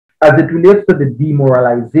as it relates to the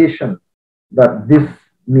demoralization that this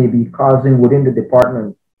may be causing within the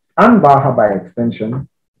department and Baja by extension,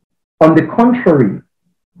 on the contrary,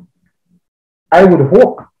 I would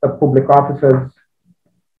hope that public officers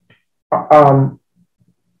are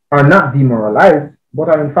not demoralized, but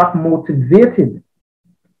are in fact motivated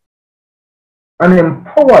and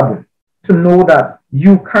empowered to know that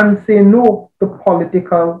you can say no to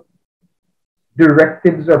political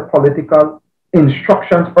directives or political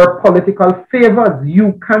instructions or political favors.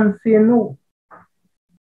 You can say no.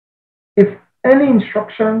 If any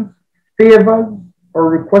instructions, favors, or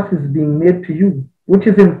request is being made to you, which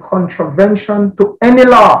is in contravention to any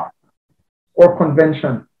law or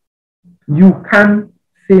convention, you can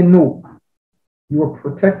say no. You are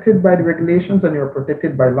protected by the regulations and you are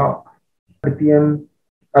protected by law. The PM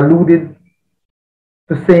alluded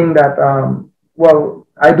to saying that, well,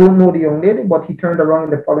 I don't know the young lady, but he turned around in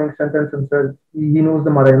the following sentence and said he knows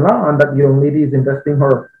the mother-in-law and that the young lady is investing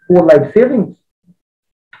her whole life savings.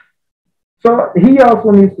 So he also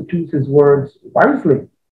needs to choose his words wisely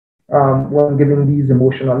when giving these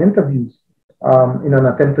emotional interviews in an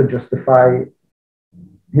attempt to justify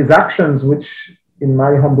his actions, which in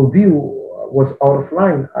my humble view was out of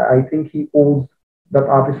line. I think he owes that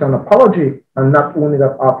officer an apology, and not only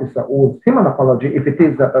that officer owes him an apology, if it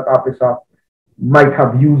is that that officer might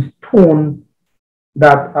have used tone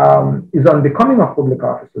that is unbecoming of public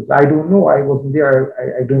officers. I don't know. I wasn't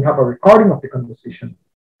there. I don't have a recording of the conversation.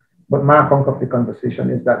 But my account of the conversation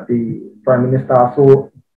is that the Prime Minister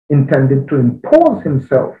also intended to impose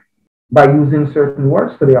himself by using certain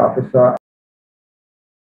words to the officer